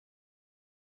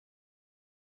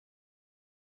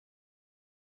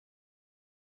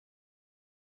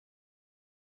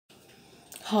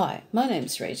Hi, my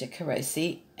name's Rita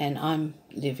Carosi and I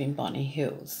live in Bonny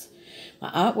Hills. My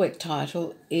artwork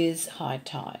title is High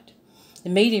Tide.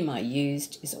 The medium I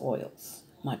used is oils.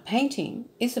 My painting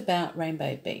is about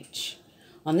Rainbow Beach.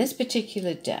 On this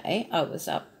particular day, I was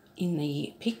up in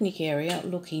the picnic area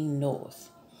looking north.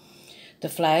 The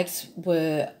flags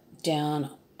were down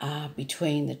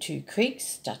between the two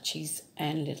creeks, Dutchies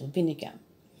and Little Vinegar.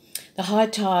 The high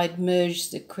tide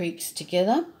merged the creeks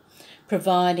together,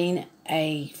 providing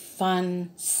a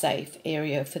fun, safe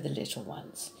area for the little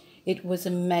ones. It was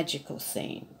a magical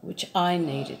scene, which I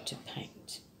needed to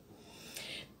paint.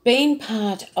 Being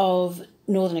part of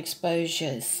Northern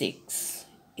Exposure 6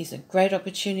 is a great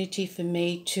opportunity for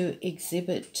me to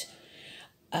exhibit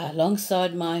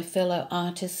alongside my fellow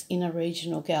artists in a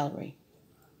regional gallery.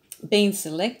 Being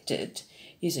selected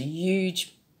is a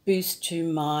huge boost to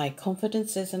my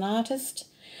confidence as an artist,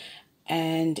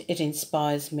 and it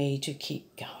inspires me to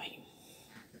keep going.